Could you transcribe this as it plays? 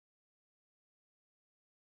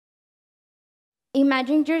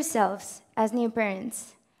Imagine yourselves as new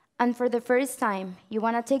parents, and for the first time, you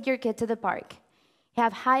want to take your kid to the park. You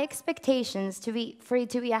have high expectations for it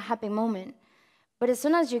to be a happy moment. But as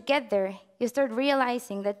soon as you get there, you start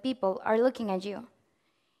realizing that people are looking at you.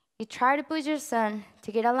 You try to push your son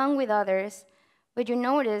to get along with others, but you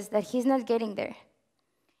notice that he's not getting there.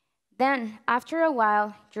 Then, after a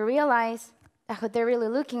while, you realize that what they're really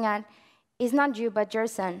looking at is not you, but your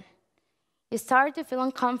son. You start to feel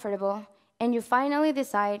uncomfortable, and you finally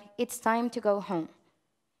decide it's time to go home.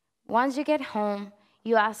 Once you get home,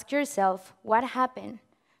 you ask yourself what happened.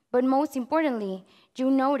 But most importantly, you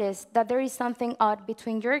notice that there is something odd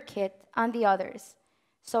between your kid and the others.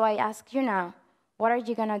 So I ask you now, what are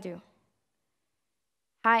you gonna do?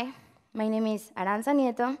 Hi, my name is Arantxa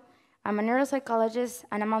Nieto. I'm a neuropsychologist,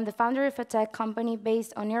 and I'm the founder of a tech company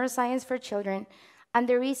based on neuroscience for children. And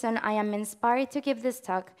the reason I am inspired to give this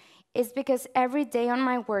talk is because every day on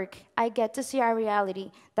my work, I get to see a reality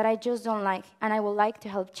that I just don't like, and I would like to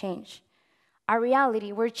help change. A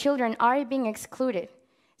reality where children are being excluded,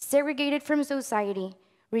 segregated from society,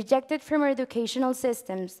 rejected from our educational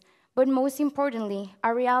systems, but most importantly,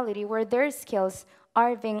 a reality where their skills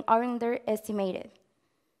are being underestimated.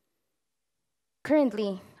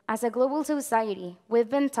 Currently, as a global society, we've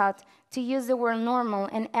been taught to use the word normal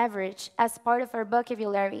and average as part of our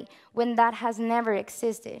vocabulary when that has never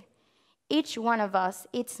existed. Each one of us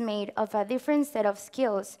is made of a different set of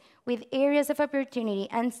skills with areas of opportunity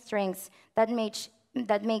and strengths that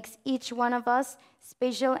makes each one of us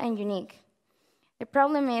special and unique. The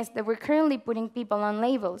problem is that we're currently putting people on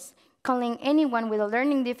labels, calling anyone with a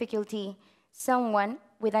learning difficulty someone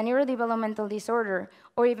with a neurodevelopmental disorder,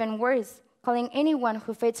 or even worse, calling anyone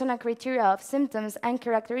who fits on a criteria of symptoms and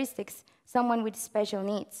characteristics someone with special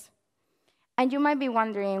needs. And you might be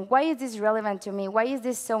wondering, why is this relevant to me? Why is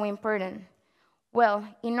this so important? Well,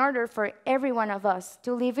 in order for every one of us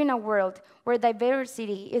to live in a world where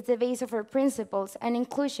diversity is the base of our principles and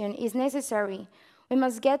inclusion is necessary, we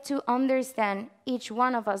must get to understand each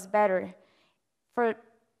one of us better.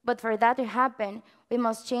 But for that to happen, we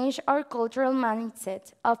must change our cultural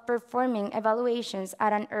mindset of performing evaluations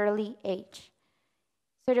at an early age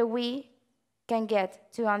so that we can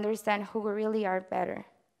get to understand who we really are better.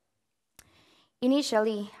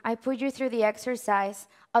 Initially, I put you through the exercise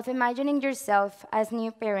of imagining yourself as new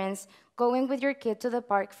parents going with your kid to the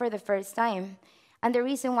park for the first time. And the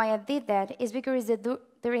reason why I did that is because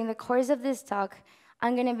during the course of this talk,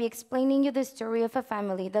 I'm going to be explaining you the story of a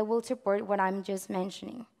family that will support what I'm just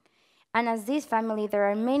mentioning. And as this family, there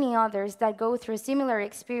are many others that go through similar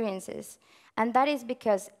experiences. And that is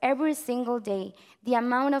because every single day, the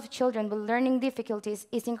amount of children with learning difficulties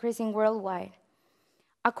is increasing worldwide.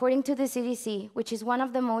 According to the CDC, which is one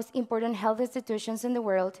of the most important health institutions in the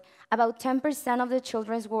world, about 10% of the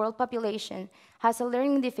children's world population has a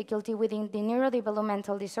learning difficulty within the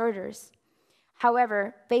neurodevelopmental disorders.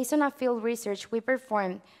 However, based on a field research we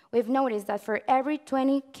performed, we've noticed that for every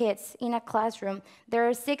 20 kids in a classroom, there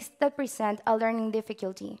are 6 that present a learning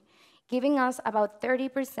difficulty, giving us about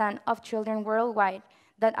 30% of children worldwide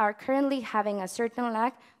that are currently having a certain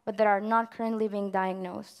lack, but that are not currently being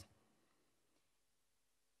diagnosed.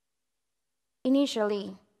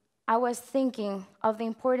 Initially, I was thinking of the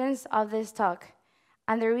importance of this talk,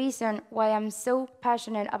 and the reason why I'm so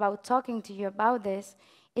passionate about talking to you about this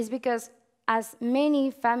is because as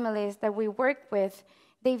many families that we work with,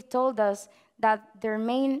 they've told us that their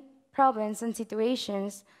main problems and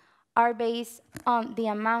situations are based on the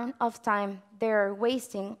amount of time they're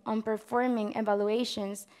wasting on performing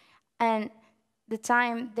evaluations and the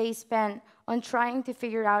time they spend on trying to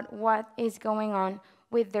figure out what is going on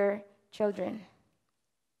with their children.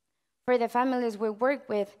 For the families we work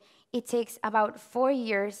with, it takes about 4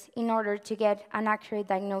 years in order to get an accurate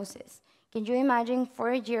diagnosis. Can you imagine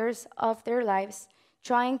 4 years of their lives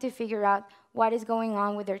trying to figure out what is going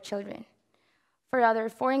on with their children? For other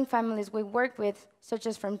foreign families we work with, such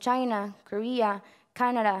as from China, Korea,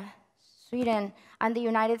 Canada, Sweden, and the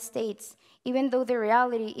United States, even though the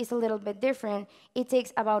reality is a little bit different, it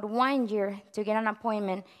takes about 1 year to get an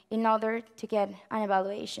appointment in order to get an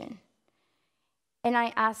evaluation. And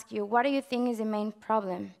I ask you, what do you think is the main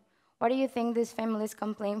problem? What do you think these families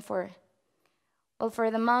complain for? Well,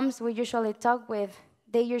 for the moms we usually talk with,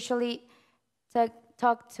 they usually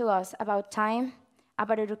talk to us about time,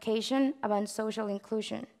 about education, about social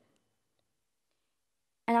inclusion.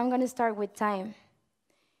 And I'm going to start with time.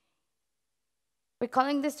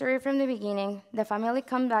 Recalling the story from the beginning, the family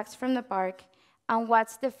comes back from the park, and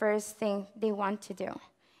what's the first thing they want to do?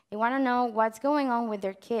 They want to know what's going on with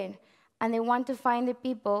their kid, and they want to find the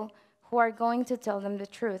people who are going to tell them the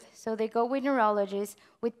truth. So they go with neurologists,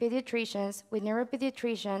 with pediatricians, with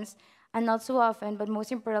neuropediatricians, and not so often, but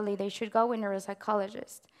most importantly, they should go with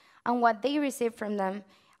neuropsychologists. And what they receive from them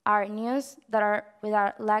are news that are with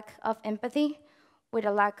a lack of empathy, with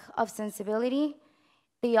a lack of sensibility.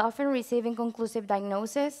 They often receive inconclusive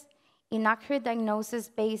diagnosis, inaccurate diagnosis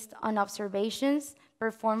based on observations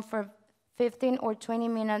performed for 15 or 20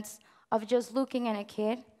 minutes of just looking at a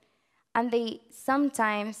kid. And they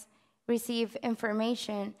sometimes receive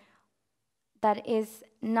information that is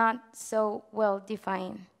not so well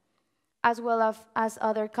defined, as well as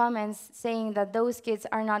other comments saying that those kids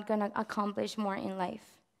are not going to accomplish more in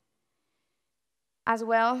life. As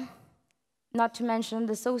well, not to mention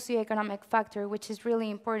the socioeconomic factor, which is really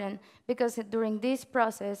important, because during this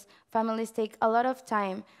process, families take a lot of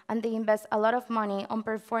time and they invest a lot of money on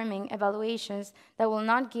performing evaluations that will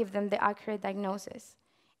not give them the accurate diagnosis.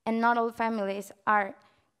 And not all families are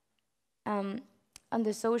on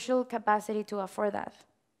the social capacity to afford that.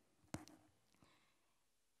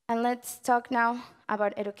 And let's talk now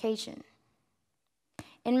about education.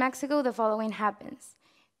 In Mexico, the following happens.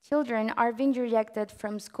 Children are being rejected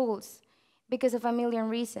from schools because of a million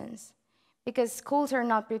reasons. Because schools are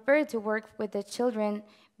not prepared to work with the children,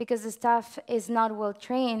 because the staff is not well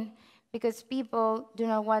trained, because people do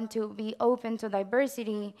not want to be open to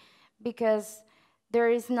diversity, because there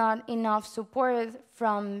is not enough support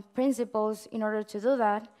from principals in order to do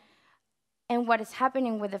that. And what is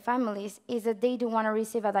happening with the families is that they do want to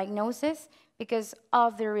receive a diagnosis because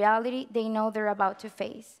of the reality they know they're about to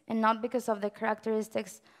face, and not because of the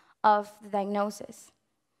characteristics of the diagnosis.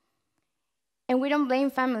 And we don't blame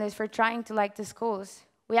families for trying to like the schools.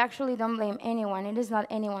 We actually don't blame anyone. It is not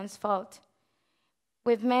anyone's fault.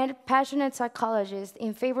 We've met passionate psychologists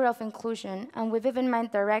in favor of inclusion, and we've even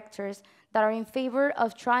met directors that are in favor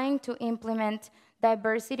of trying to implement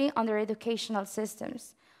diversity on their educational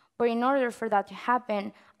systems. But in order for that to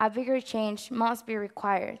happen, a bigger change must be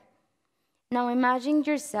required. Now imagine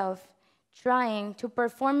yourself trying to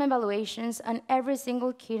perform evaluations on every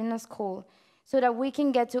single kid in a school so that we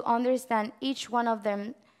can get to understand each one of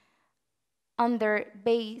them on their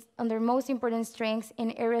most important strengths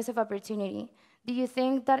in areas of opportunity. Do you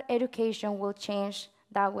think that education will change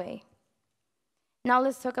that way? Now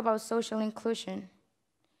let's talk about social inclusion.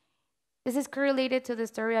 This is correlated to the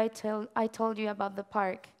story I told you about the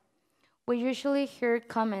park. We usually hear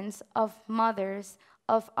comments of mothers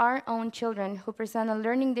of our own children who present a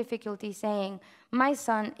learning difficulty saying, "My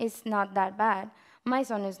son is not that bad. My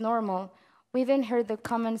son is normal." We even heard the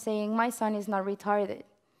comment saying, "My son is not retarded."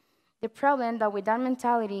 The problem that with that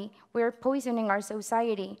mentality, we are poisoning our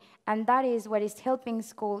society, and that is what is helping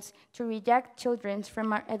schools to reject children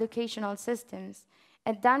from our educational systems.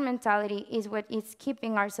 And that mentality is what is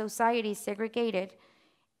keeping our society segregated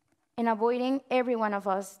and avoiding every one of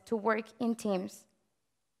us to work in teams.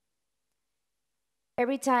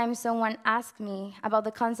 Every time someone asks me about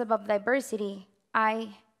the concept of diversity,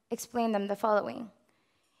 I explain them the following.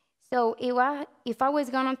 So if I was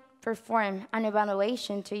gonna perform an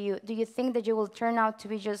evaluation to you, do you think that you will turn out to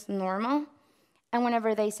be just normal? And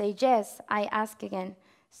whenever they say yes, I ask again,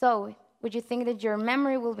 so would you think that your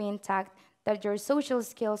memory will be intact, that your social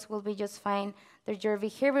skills will be just fine, that your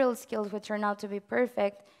behavioral skills will turn out to be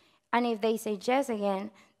perfect? And if they say yes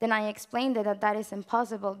again, then I explain that that is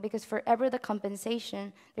impossible, because for every the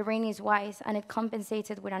compensation, the brain is wise and it compensates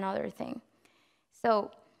it with another thing.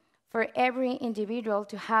 So for every individual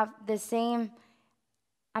to have the same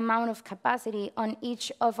amount of capacity on each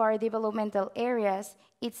of our developmental areas,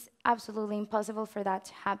 it's absolutely impossible for that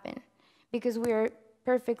to happen, because we're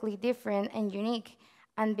perfectly different and unique.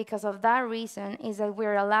 And because of that reason is that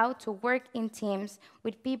we're allowed to work in teams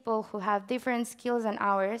with people who have different skills than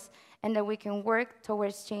ours, and that we can work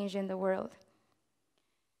towards changing the world.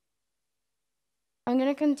 I'm going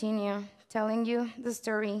to continue telling you the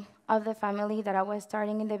story of the family that I was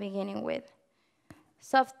starting in the beginning with.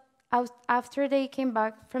 So after they came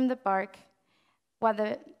back from the park,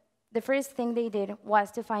 the first thing they did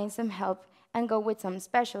was to find some help and go with some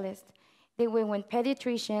specialists. They went with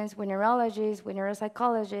pediatricians, with neurologists, with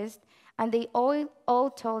neuropsychologists, and they all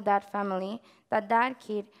told that family that that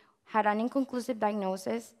kid had an inconclusive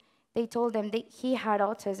diagnosis. They told them that he had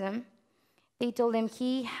autism. They told him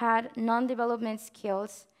he had non-development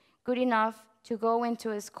skills good enough to go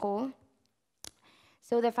into a school.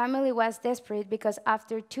 So the family was desperate, because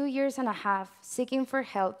after 2 years and a half seeking for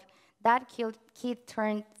help, that kid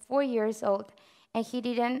turned 4 years old, and he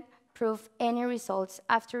didn't prove any results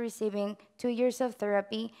after receiving 2 years of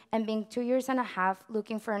therapy and being 2 years and a half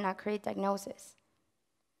looking for an accurate diagnosis.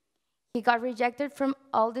 He got rejected from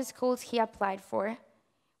all the schools he applied for,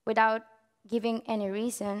 without giving any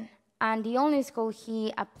reason. And the only school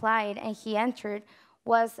he applied and he entered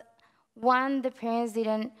was one the parents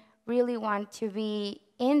didn't really want to be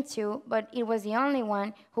into, but it was the only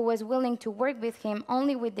one who was willing to work with him,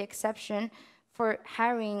 only with the exception for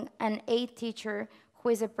hiring an aide teacher who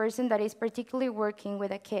is a person that is particularly working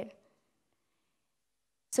with a kid.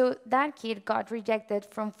 So that kid got rejected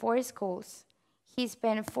from 4 schools. He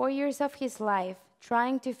spent 4 years of his life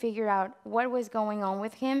trying to figure out what was going on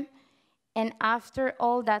with him, and after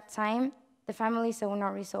all that time, the family saw no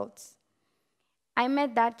results. I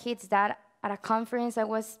met that kid's dad at a conference. I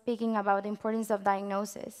was speaking about the importance of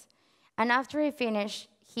diagnosis. And after I finished,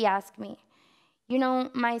 he asked me, you know,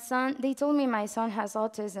 they told me my son has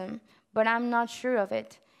autism, but I'm not sure of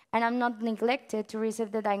it. And I'm not neglected to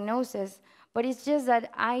receive the diagnosis, but it's just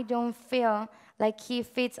that I don't feel like he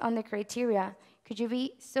fits on the criteria. Could you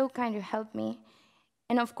be so kind to help me?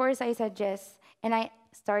 And of course I said yes, and I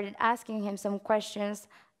started asking him some questions,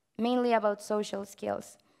 mainly about social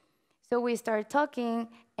skills. So we started talking,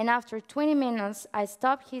 and after 20 minutes, I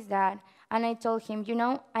stopped his dad, and I told him, you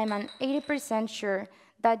know, I'm an 80% sure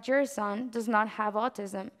that your son does not have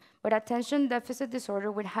autism, but attention deficit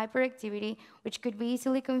disorder with hyperactivity, which could be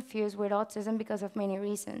easily confused with autism because of many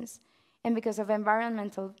reasons, and because of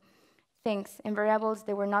environmental things and variables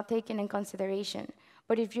that were not taken in consideration.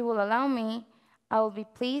 But if you will allow me, I will be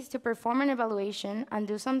pleased to perform an evaluation and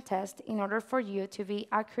do some tests in order for you to be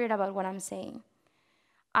accurate about what I'm saying.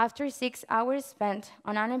 After 6 hours spent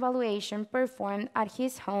on an evaluation performed at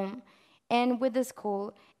his home and with the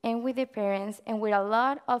school and with the parents and with a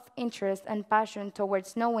lot of interest and passion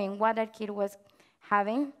towards knowing what that kid was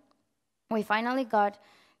having, we finally got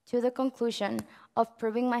to the conclusion of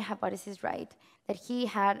proving my hypothesis right, that he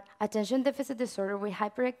had attention deficit disorder with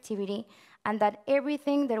hyperactivity, and that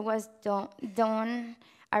everything that was done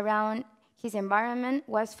around his environment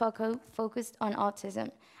was focused on autism.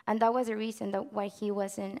 And that was the reason why he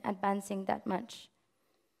wasn't advancing that much.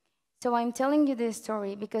 So I'm telling you this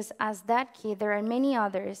story because as that kid, there are many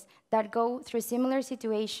others that go through similar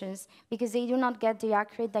situations because they do not get the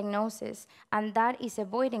accurate diagnosis, and that is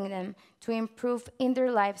avoiding them to improve in their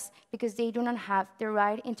lives because they do not have the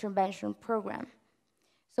right intervention program.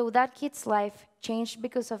 So that kid's life changed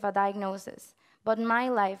because of a diagnosis, but my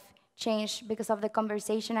life changed because of the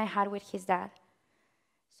conversation I had with his dad.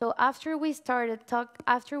 So after we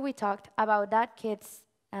talked about that kid's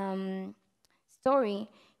story,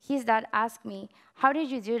 his dad asked me, how did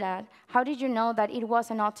you do that? How did you know that it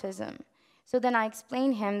wasn't autism? So then I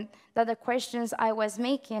explained him that the questions I was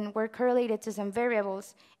making were correlated to some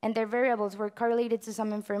variables, and their variables were correlated to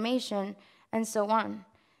some information, and so on.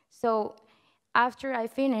 So after I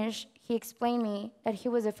finished, he explained me that he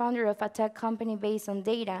was the founder of a tech company based on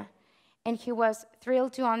data, and he was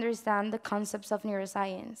thrilled to understand the concepts of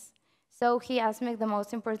neuroscience. So he asked me the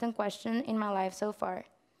most important question in my life so far.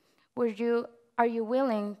 Are you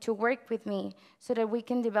willing to work with me so that we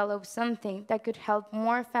can develop something that could help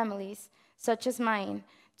more families, such as mine,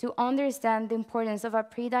 to understand the importance of a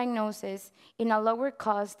pre-diagnosis in a lower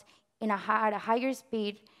cost, at a higher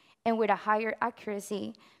speed, and with a higher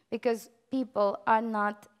accuracy, because people are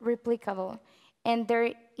not replicable, and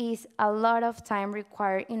there is a lot of time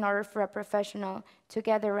required in order for a professional to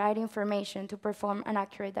get the right information to perform an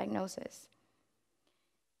accurate diagnosis.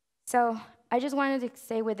 So I just wanted to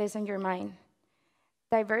stay with this on your mind.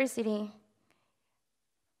 Diversity,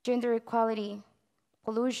 gender equality,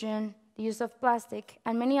 pollution, the use of plastic,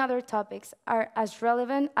 and many other topics are as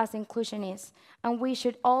relevant as inclusion is, and we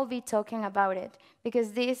should all be talking about it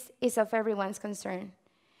because this is of everyone's concern.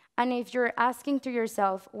 And if you're asking to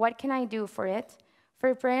yourself, what can I do for it?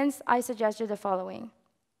 For parents, I suggest you the following.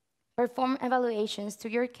 Perform evaluations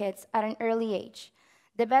to your kids at an early age.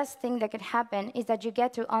 The best thing that could happen is that you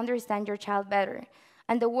get to understand your child better.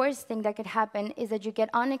 And the worst thing that could happen is that you get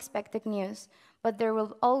unexpected news, but there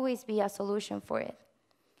will always be a solution for it.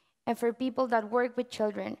 And for people that work with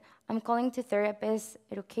children, I'm calling to therapists,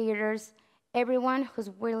 educators, everyone who's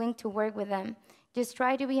willing to work with them. Just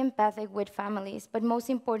try to be empathic with families, but most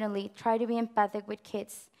importantly, try to be empathic with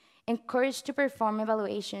kids. Encourage to perform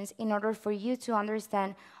evaluations in order for you to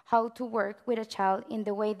understand how to work with a child in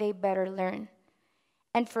the way they better learn.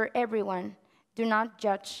 And for everyone, do not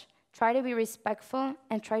judge. Try to be respectful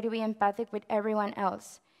and try to be empathic with everyone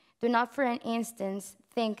else. Do not for an instant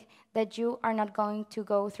think that you are not going to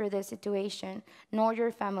go through this situation, nor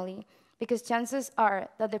your family, because chances are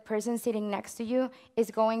that the person sitting next to you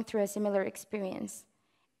is going through a similar experience,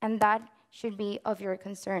 and that should be of your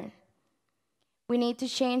concern. We need to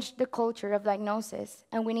change the culture of diagnosis,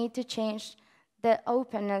 and we need to change the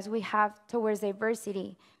openness we have towards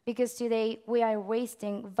diversity, because today we are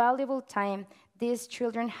wasting valuable time these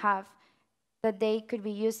children have that they could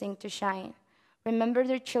be using to shine. Remember,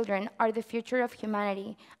 their children are the future of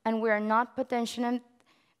humanity, and we are not potentiating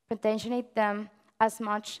them as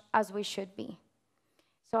much as we should be.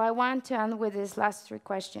 So I want to end with these last 3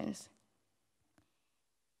 questions.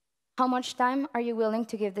 How much time are you willing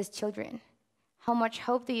to give these children? How much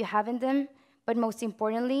hope do you have in them? But most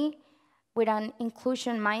importantly, with an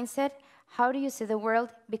inclusion mindset, how do you see the world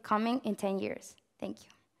becoming in 10 years? Thank you.